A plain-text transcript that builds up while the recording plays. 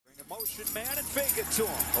Motion man and fake it to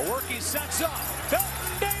him. Lewerke sets up.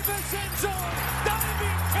 Felton Davis in zone.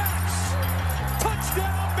 Diving catch.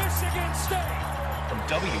 Touchdown, Michigan State. From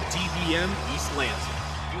WDBM East Lansing,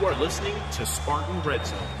 you are listening to Spartan Red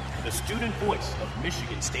Zone, the student voice of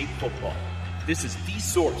Michigan State football. This is the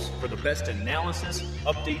source for the best analysis,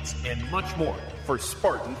 updates, and much more for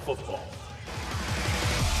Spartan football.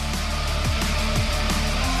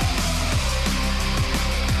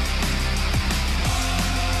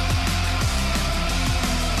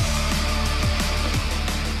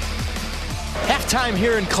 Halftime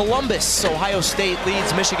here in Columbus. Ohio State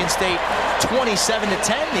leads Michigan State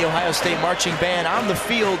 27-10. The Ohio State marching band on the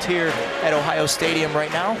field here at Ohio Stadium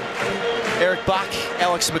right now. Eric Bach,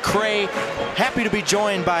 Alex McRae, happy to be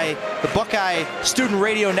joined by the Buckeye Student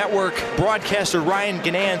Radio Network broadcaster Ryan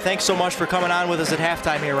Gannan. Thanks so much for coming on with us at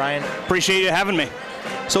halftime here, Ryan. Appreciate you having me.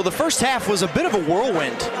 So the first half was a bit of a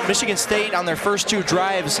whirlwind. Michigan State on their first two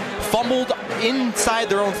drives fumbled inside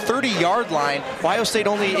their own 30-yard line. Ohio State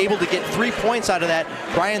only able to get 3 points out of that.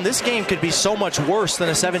 Ryan, this game could be so much worse than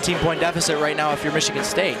a 17-point deficit right now if you're Michigan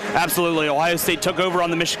State. Absolutely. Ohio State took over on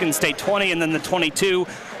the Michigan State 20 and then the 22.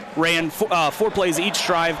 Ran 4 plays each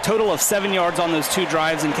drive, total of 7 yards on those 2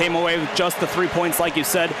 drives, and came away with just the 3 points. Like you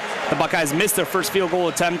said, the Buckeyes missed their first field goal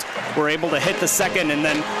attempt, were able to hit the second, and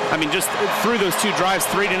then, just through those 2 drives,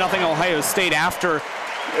 3-0 Ohio State after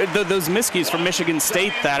those miscues from Michigan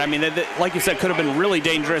State that, like you said, could have been really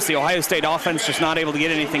dangerous. The Ohio State offense just not able to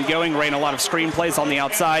get anything going, ran a lot of screen plays on the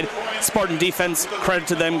outside. Spartan defense, credit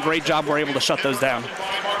to them, great job, were able to shut those down.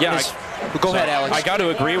 Yeah, go ahead, Alex. I got to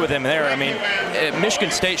agree with him there.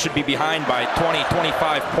 Michigan State should be behind by 20,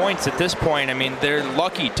 25 points at this point. They're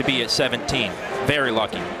lucky to be at 17. Very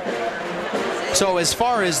lucky. So as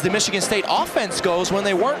far as the Michigan State offense goes, when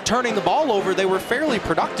they weren't turning the ball over, they were fairly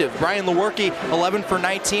productive. Brian Lewerke, 11 for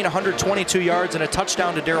 19, 122 yards, and a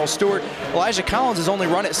touchdown to Darrell Stewart. Elijah Collins has only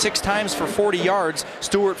run it 6 times for 40 yards.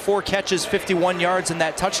 Stewart, 4 catches, 51 yards, and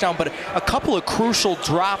that touchdown. But a couple of crucial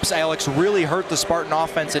drops, Alex, really hurt the Spartan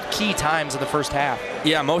offense at key times in the first half.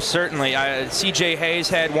 Yeah, most certainly. C.J. Hayes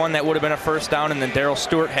had one that would have been a first down, and then Darrell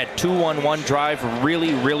Stewart had 2 on 1 drive.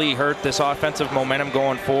 Really hurt this offensive momentum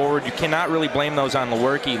going forward. You cannot really blame those on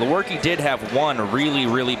Lewerke. Lewerke did have one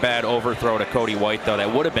really bad overthrow to Cody White, though,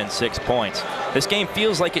 that would have been 6 points. This game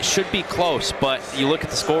feels like it should be close, but you look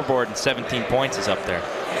at the scoreboard and 17 points is up there.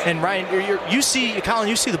 And Ryan, you see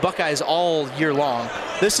the Buckeyes all year long.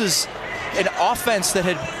 This is an offense that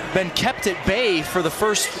had been kept at bay for the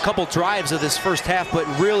first couple drives of this first half, but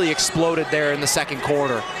really exploded there in the second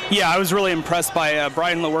quarter. Yeah, I was really impressed by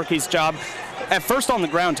Brian Lewerke's job at first on the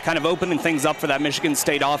ground to kind of opening things up for that Michigan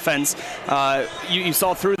State offense. You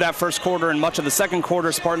saw through that first quarter and much of the second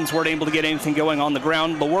quarter, Spartans weren't able to get anything going on the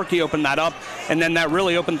ground. Lewerke opened that up, and then that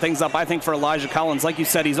really opened things up, I think, for Elijah Collins. Like you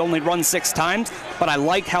said, he's only run 6 times, but I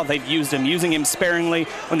like how they've using him sparingly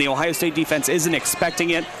when the Ohio State defense isn't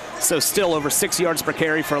expecting it. So still over 6 yards per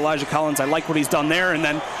carry for Elijah Collins. I like what he's done there. And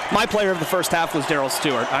then my player of the first half was Darrell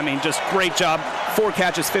Stewart. Just great job. 4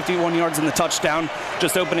 catches, 51 yards in the touchdown,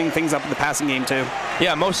 just opening things up in the passing game too.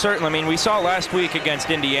 Yeah, most certainly. We saw last week against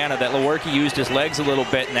Indiana that Lewerke used his legs a little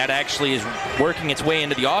bit, and that actually is working its way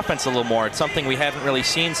into the offense a little more. It's something we haven't really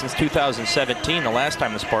seen since 2017, the last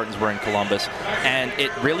time the Spartans were in Columbus. And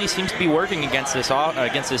it really seems to be working against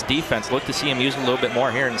this defense. Look to see him use a little bit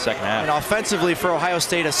more here in the second half. And offensively for Ohio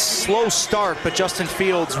State, a slow start, but Justin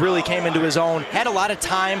Fields really came into his own. Had a lot of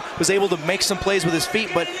time, was able to make some plays with his feet,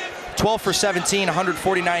 but 12 for 17,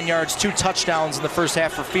 149 yards, 2 touchdowns in the first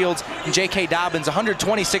half for Fields. And J.K. Dobbins,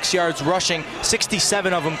 126 yards rushing,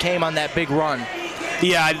 67 of them came on that big run.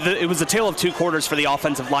 Yeah, it was a tale of 2 quarters for the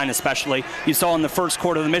offensive line especially. You saw in the first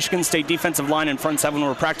quarter the Michigan State defensive line and front 7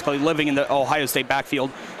 were practically living in the Ohio State backfield.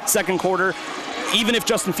 Second quarter, even if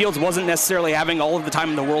Justin Fields wasn't necessarily having all of the time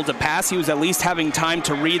in the world to pass, he was at least having time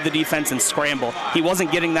to read the defense and scramble. He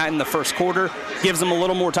wasn't getting that in the first quarter. Gives him a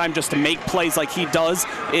little more time just to make plays like he does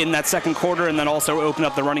in that second quarter, and then also open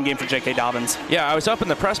up the running game for J.K. Dobbins. Yeah, I was up in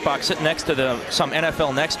the press box sitting next to some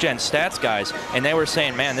NFL Next Gen stats guys, and they were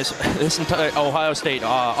saying, man, this entire Ohio State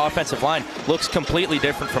offensive line looks completely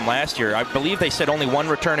different from last year. I believe they said only 1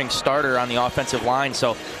 returning starter on the offensive line,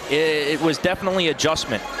 so it was definitely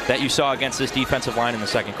adjustment that you saw against this defensive offensive line in the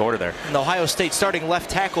second quarter there. And the Ohio State starting left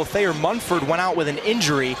tackle Thayer Munford went out with an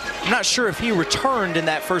injury. I'm not sure if he returned in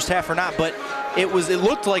that first half or not, but it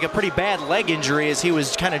looked like a pretty bad leg injury as he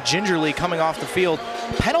was kind of gingerly coming off the field.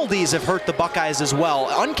 Penalties have hurt the Buckeyes as well.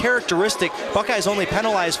 Uncharacteristic. Buckeyes only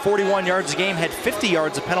penalized 41 yards a game, had 50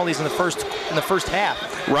 yards of penalties in the first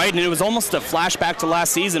half. Right, and it was almost a flashback to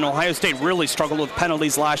last season. Ohio State really struggled with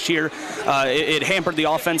penalties last year. It hampered the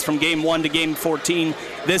offense from game 1 to game 14.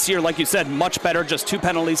 This year, like you said, much better. Just 2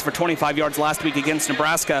 penalties for 25 yards last week against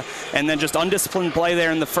Nebraska, and then just undisciplined play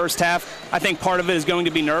there in the first half. I think part of it is going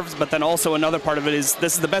to be nerves, but then also another part of it is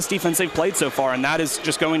this is the best defense they've played so far, and that is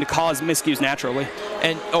just going to cause miscues naturally.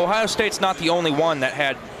 And Ohio State's not the only one that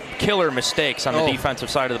had killer mistakes on the defensive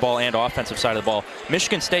side of the ball and offensive side of the ball.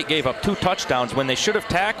 Michigan State gave up 2 touchdowns when they should have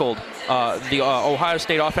tackled the Ohio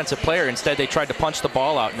State offensive player. Instead, they tried to punch the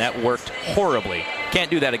ball out, and that worked horribly.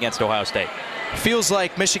 Can't do that against Ohio State. Feels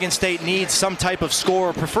like Michigan State needs some type of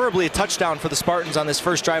score, preferably a touchdown for the Spartans on this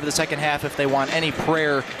first drive of the second half if they want any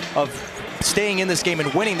prayer of staying in this game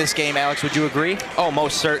and winning this game. Alex, would you agree? Oh,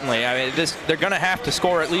 most certainly. I mean, they're going to have to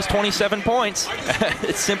score at least 27 points.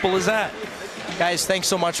 It's simple as that. Guys, thanks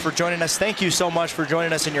so much for joining us. Thank you so much for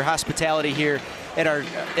joining us in your hospitality here at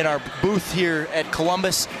in our booth here at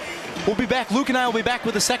Columbus. We'll be back. Luke and I will be back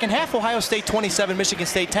with the second half. Ohio State 27, Michigan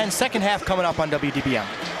State 10. Second half coming up on WDBM.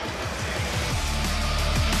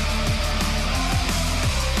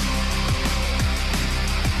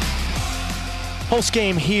 Post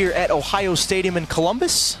game here at Ohio Stadium in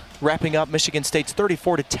Columbus, wrapping up Michigan State's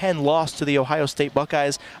 34-10 loss to the Ohio State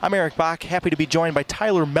Buckeyes. I'm Eric Bach, happy to be joined by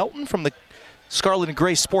Tyler Melton from the Scarlet and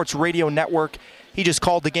Gray Sports Radio Network. He just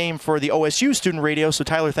called the game for the OSU student radio, so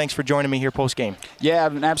Tyler, thanks for joining me here post game. Yeah,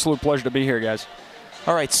 an absolute pleasure to be here, guys.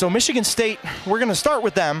 All right, so Michigan State, we're going to start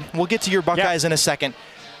with them. We'll get to your Buckeyes in a second.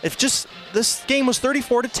 This game was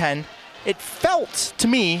 34-10. It felt to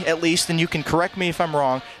me, at least, and you can correct me if I'm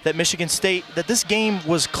wrong, that Michigan State, that this game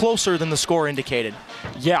was closer than the score indicated.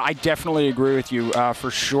 Yeah, I definitely agree with you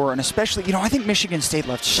for sure, and especially, I think Michigan State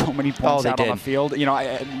left so many points out on the field.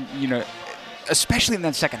 Especially in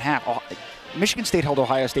that second half. Michigan State held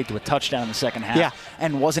Ohio State to a touchdown in the second half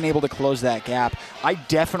and wasn't able to close that gap. I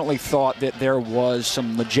definitely thought that there was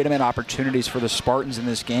some legitimate opportunities for the Spartans in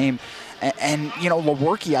this game. And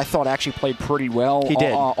Lewerke, I thought, actually played pretty well. He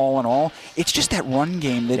did. All in all. It's just that run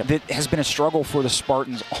game that has been a struggle for the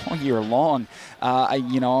Spartans all year long.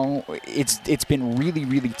 It's been really,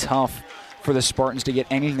 really tough for the Spartans to get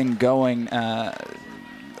anything going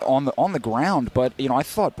on the ground. But, I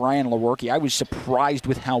thought Brian Lewerke, I was surprised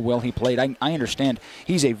with how well he played. I understand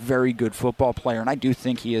he's a very good football player, and I do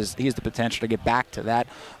think he has the potential to get back to that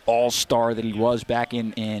all-star that he was back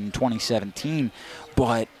in 2017.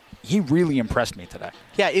 But he really impressed me today.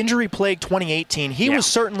 Yeah, injury-plagued 2018. He was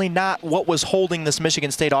certainly not what was holding this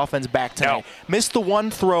Michigan State offense back tonight. No. Missed the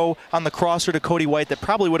one throw on the crosser to Cody White that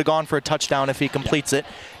probably would have gone for a touchdown if he completes it,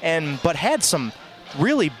 but had some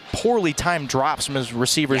really poorly timed drops from his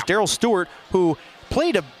receivers. Darrell Stewart, who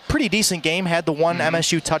played a pretty decent game, had the one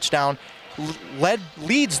MSU touchdown,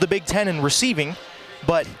 leads the Big Ten in receiving,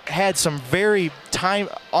 but had some very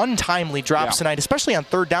untimely drops tonight, especially on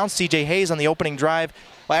third down. C.J. Hayes on the opening drive,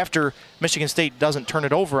 after Michigan State doesn't turn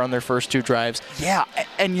it over on their first 2 drives. Yeah,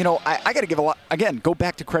 and I got to give a lot, again, go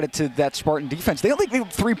back to credit to that Spartan defense. They only gave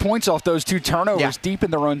 3 points off those 2 turnovers deep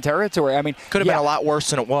in their own territory. I mean, could have been a lot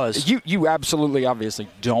worse than it was. You absolutely, obviously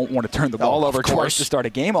don't want to turn the ball over twice to start a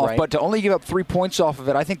game off, but to only give up 3 points off of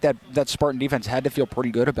it, I think that Spartan defense had to feel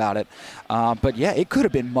pretty good about it. But yeah, it could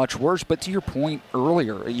have been much worse. But to your point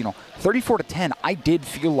earlier, 34-10, I did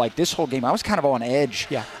feel like this whole game, I was kind of on edge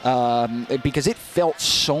because it felt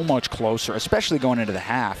so much closer, especially going into the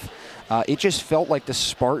half. It just felt like the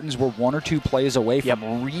Spartans were 1 or 2 plays away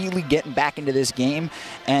from really getting back into this game,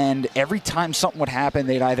 and every time something would happen,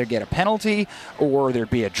 they'd either get a penalty or there'd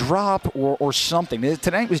be a drop or something.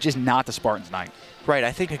 Tonight was just not the Spartans' night. Right,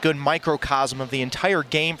 I think a good microcosm of the entire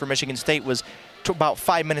game for Michigan State was about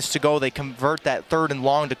 5 minutes to go, they convert that 3rd and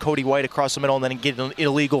long to Cody White across the middle and then get an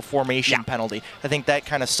illegal formation penalty. I think that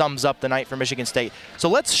kind of sums up the night for Michigan State. So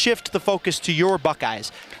let's shift the focus to your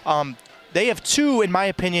Buckeyes. They have 2, in my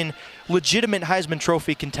opinion, legitimate Heisman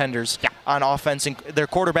Trophy contenders on offense, and their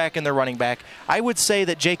quarterback and their running back. I would say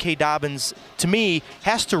that J.K. Dobbins, to me,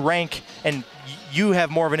 has to rank, and you have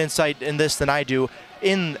more of an insight in this than I do,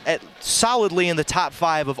 solidly in the top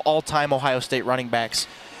 5 of all-time Ohio State running backs.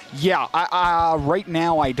 Yeah, right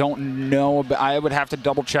now I don't know, but I would have to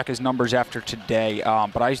double check his numbers after today.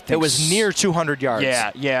 But I think it was near 200 yards.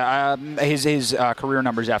 Yeah. His career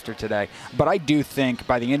numbers after today. But I do think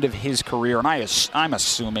by the end of his career, and I'm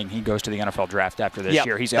assuming he goes to the NFL draft after this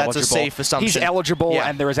year. He's eligible. That's a safe assumption. He's eligible,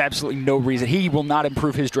 and there is absolutely no reason he will not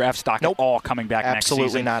improve his draft stock at all coming back next season.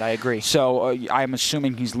 Absolutely not. I agree. So I'm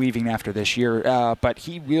assuming he's leaving after this year, but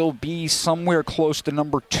he will be somewhere close to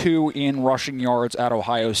number 2 in rushing yards at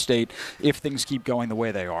Ohio State if things keep going the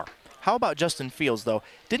way they are. How about Justin Fields, though?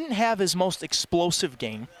 Didn't have his most explosive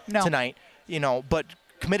game tonight, but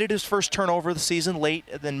committed his first turnover of the season late.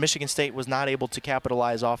 Then Michigan State was not able to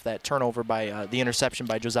capitalize off that turnover by the interception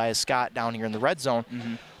by Josiah Scott down here in the red zone.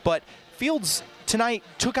 Mm-hmm. But Fields tonight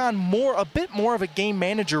took on a bit more of a game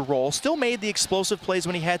manager role, still made the explosive plays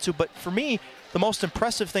when he had to, but for me, the most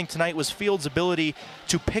impressive thing tonight was Fields' ability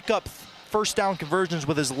to pick up first down conversions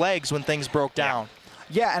with his legs when things broke down.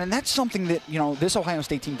 Yeah, and that's something that, this Ohio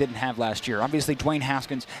State team didn't have last year. Obviously, Dwayne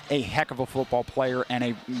Haskins, a heck of a football player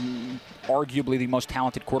and arguably the most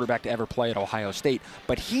talented quarterback to ever play at Ohio State,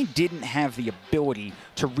 but he didn't have the ability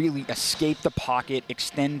to really escape the pocket,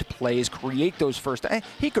 extend plays, create those first.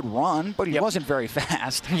 He could run, but he wasn't very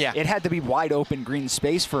fast. Yeah. It had to be wide open green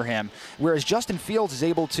space for him, whereas Justin Fields is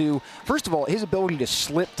able to, first of all, his ability to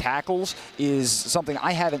slip tackles is something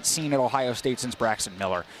I haven't seen at Ohio State since Braxton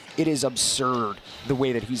Miller. It is absurd the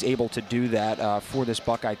way that he's able to do that for this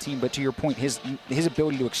Buckeye team. But to your point, his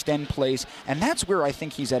ability to extend plays, and that's where I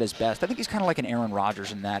think he's at his best. I think he's kind of like an Aaron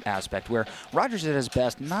Rodgers in that aspect, where Rodgers is at his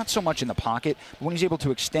best, not so much in the pocket, but when he's able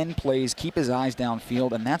to extend plays, keep his eyes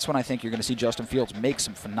downfield, and that's when I think you're going to see Justin Fields make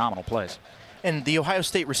some phenomenal plays. And the Ohio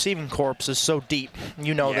State receiving corps is so deep.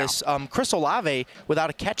 This. Chris Olave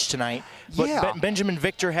without a catch tonight. But Benjamin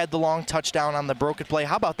Victor had the long touchdown on the broken play.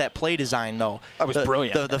 How about that play design, though? That was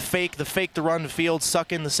brilliant. The fake the run to field,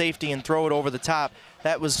 suck in the safety, and throw it over the top.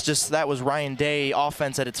 That was Ryan Day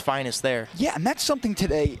offense at its finest there. Yeah, and that's something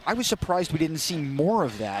today. I was surprised we didn't see more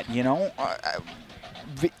of that,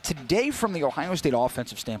 Today, from the Ohio State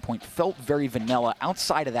offensive standpoint, felt very vanilla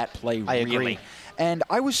outside of that play, I agree. And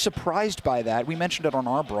I was surprised by that. We mentioned it on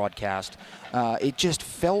our broadcast. It just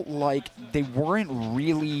felt like they weren't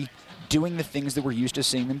really doing the things that we're used to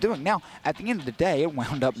seeing them doing. Now, at the end of the day, it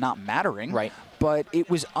wound up not mattering. Right. But it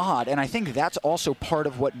was odd, and I think that's also part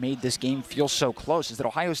of what made this game feel so close, is that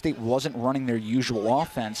Ohio State wasn't running their usual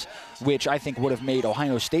offense, which I think would have made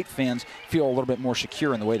Ohio State fans feel a little bit more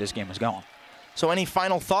secure in the way this game was going. So any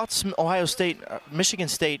final thoughts? Michigan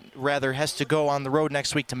State, has to go on the road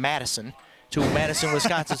next week to Madison,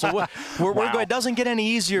 Wisconsin. So we're going. It doesn't get any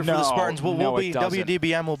easier for the Spartans.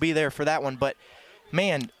 WDBM will be there for that one. But,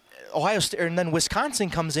 man, Ohio State, and then Wisconsin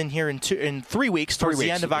comes in here in 3 weeks, towards the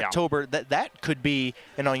end of October. That could be,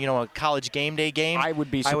 a college game day game. I would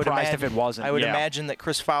be surprised if it wasn't. I would imagine that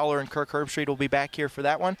Chris Fowler and Kirk Herbstreit will be back here for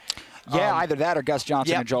that one. Yeah, either that or Gus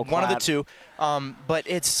Johnson and Joe Klatt. One of the two. But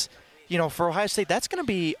it's, for Ohio State, that's going to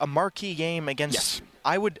be a marquee game against. Yes.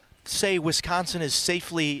 I would say Wisconsin is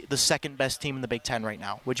safely the second best team in the Big Ten right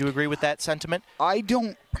now. Would you agree with that sentiment?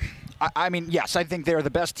 I mean, yes, I think they're the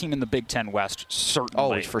best team in the Big Ten West,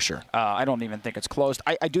 certainly. Oh, for sure. I don't even think it's close.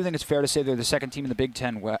 I do think it's fair to say they're the second team in the Big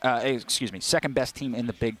Ten. Second best team in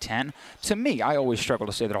the Big Ten. To me, I always struggle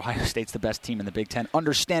to say that Ohio State's the best team in the Big Ten,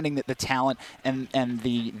 understanding that the talent and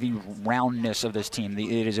the roundness of this team.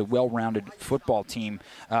 It is a well-rounded football team.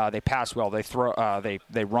 They pass well. They throw.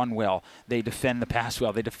 They run well. They defend the pass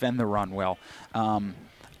well. They defend the run well.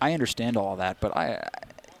 I understand all of that, but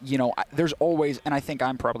there's always, and I think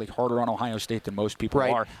I'm probably harder on Ohio State than most people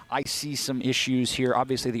are. I see some issues here.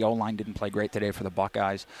 Obviously, the O-line didn't play great today for the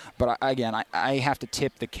Buckeyes. But, I have to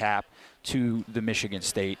tip the cap to the Michigan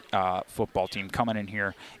State football team coming in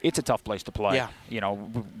here. It's a tough place to play. Yeah.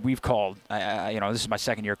 We've called, this is my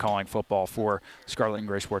second year calling football for Scarlet and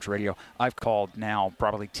Gray Sports Radio. I've called now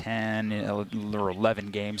probably 10 or 11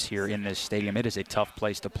 games here in this stadium. It is a tough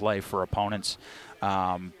place to play for opponents.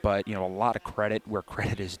 But, a lot of credit where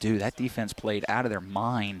credit is due. That defense played out of their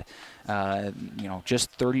mind.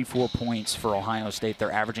 Just 34 points for Ohio State.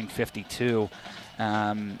 They're averaging 52.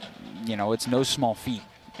 It's no small feat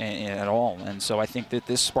at all. And so I think that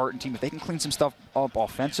this Spartan team, if they can clean some stuff up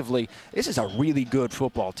offensively, this is a really good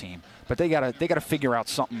football team. But they gotta figure out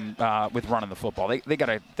something with running the football. They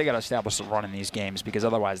gotta establish a run in these games, because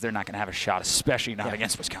otherwise they're not gonna have a shot, especially not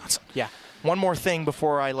against Wisconsin. Yeah. One more thing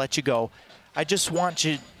before I let you go. I just want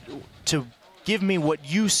you to give me what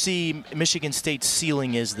you see Michigan State's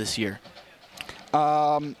ceiling is this year.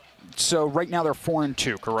 So right now they're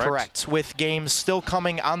 4-2, correct? Correct. With games still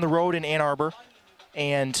coming on the road in Ann Arbor,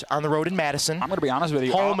 and on the road in Madison. I'm going to be honest with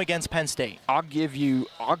you. Home against Penn State. I'll give you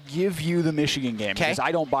the Michigan game because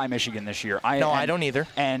I don't buy Michigan this year. I don't either.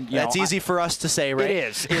 And that's easy for us to say, right? It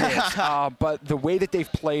is. But the way that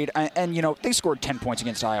they've played, and they scored 10 points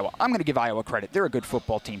against Iowa. I'm going to give Iowa credit. They're a good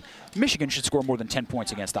football team. Michigan should score more than 10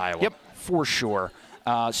 points against Iowa. Yep, for sure.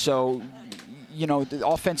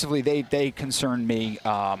 Offensively, they concern me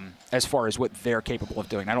as far as what they're capable of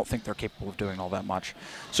doing. I don't think they're capable of doing all that much.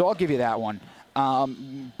 So I'll give you that one.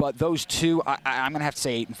 But those two, I'm going to have to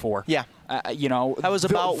say 8-4. Yeah. That was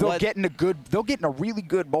about they'll get in a really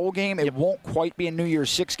good bowl game. It won't quite be a New Year's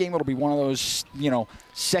Six game. It'll be one of those,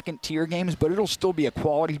 second tier games, but it'll still be a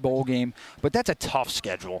quality bowl game. But that's a tough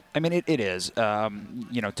schedule. I mean, it is.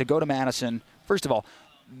 To go to Madison, first of all,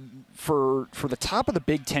 for the top of the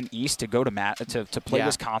Big Ten East to go to play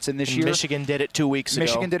Wisconsin this year. Michigan did it 2 weeks ago.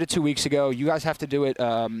 Michigan did it 2 weeks ago. You guys have to do it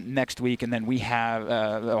next week, and then we have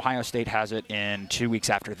Ohio State has it in 2 weeks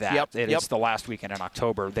after that. It's the last weekend in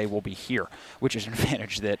October. They will be here, which is an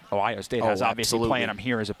advantage that Ohio State has, obviously playing them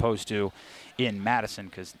here as opposed to in Madison,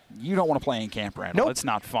 because you don't want to play in Camp Randall. Nope. It's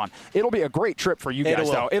not fun. It'll be a great trip for you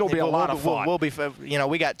guys, though. It'll be a lot of fun. We'll be,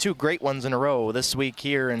 we got two great ones in a row this week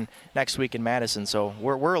here and next week in Madison, so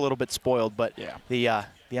we're a little bit spoiled, but the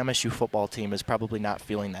MSU football team is probably not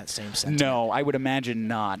feeling that same sentiment. No, I would imagine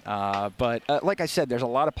not. But like I said, there's a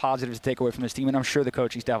lot of positives to take away from this team, and I'm sure the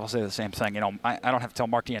coaching staff will say the same thing. I don't have to tell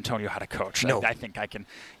Mark D'Antonio how to coach. No. I think I can,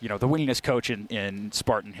 the winningest coach in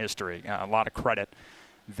Spartan history. A lot of credit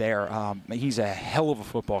there. He's a hell of a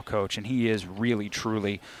football coach, and he is really,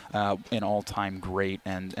 truly an all-time great.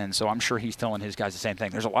 And so I'm sure he's telling his guys the same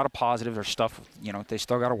thing. There's a lot of positives. There's stuff, they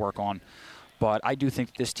still got to work on. But I do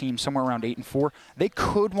think this team, somewhere around 8-4, they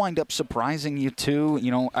could wind up surprising you too.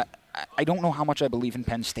 I don't know how much I believe in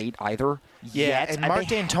Penn State either. Yeah, and Mark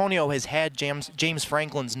D'Antonio has had James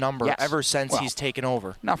Franklin's number ever since he's taken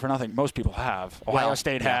over. Not for nothing. Most people have. Ohio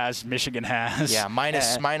State has. Michigan has. Yeah,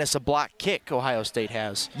 minus a block kick, Ohio State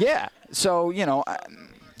has. Yeah. So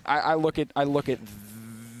I look at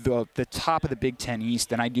the top of the Big Ten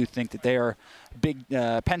East, and I do think that they are big.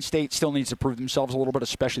 Penn State still needs to prove themselves a little bit,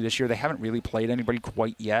 especially this year. They haven't really played anybody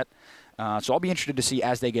quite yet. So I'll be interested to see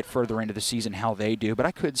as they get further into the season how they do. But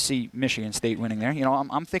I could see Michigan State winning there.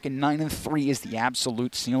 I'm thinking 9-3 is the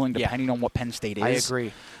absolute ceiling, depending on what Penn State is. I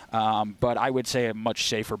agree. But I would say a much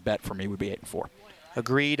safer bet for me would be 8-4.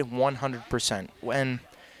 Agreed, 100%. And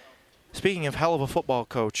speaking of hell of a football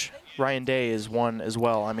coach, Ryan Day is one as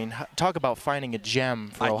well. I mean, talk about finding a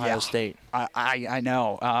gem for Ohio State. I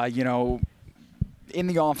know. In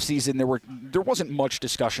the offseason, there wasn't much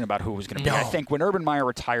discussion about who was going to be. I think when Urban Meyer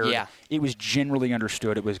retired, it was generally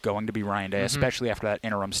understood it was going to be Ryan Day, especially after that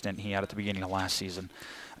interim stint he had at the beginning of last season.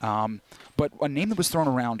 But a name that was thrown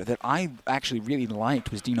around that I actually really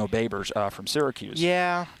liked was Dino Babers from Syracuse.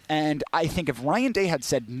 Yeah. And I think if Ryan Day had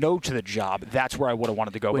said no to the job, that's where I would have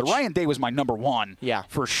wanted to go. But Ryan Day was my number one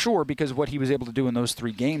for sure because of what he was able to do in those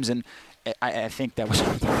 3 games. And I think that was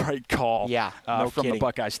the right call from the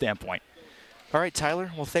Buckeye standpoint. All right, Tyler.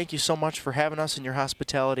 Well, thank you so much for having us and your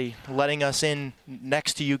hospitality, letting us in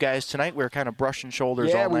next to you guys tonight. We were kind of brushing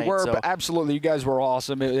shoulders all night. Yeah, we were. But absolutely. You guys were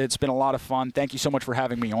awesome. It's been a lot of fun. Thank you so much for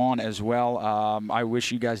having me on as well. I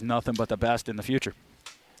wish you guys nothing but the best in the future.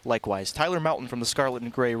 Likewise. Tyler Melton from the Scarlet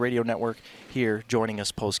and Gray Radio Network here joining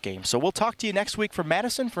us post-game. So we'll talk to you next week from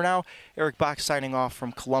Madison. For now, Eric Bach signing off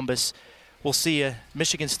from Columbus. We'll see you.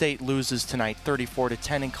 Michigan State loses tonight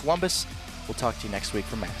 34-10 in Columbus. We'll talk to you next week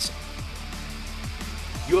from Madison.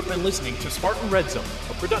 You have been listening to Spartan Red Zone,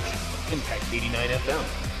 a production of Impact 89 FM.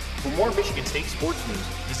 For more Michigan State sports news,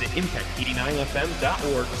 visit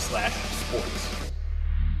impact89fm.org/sports.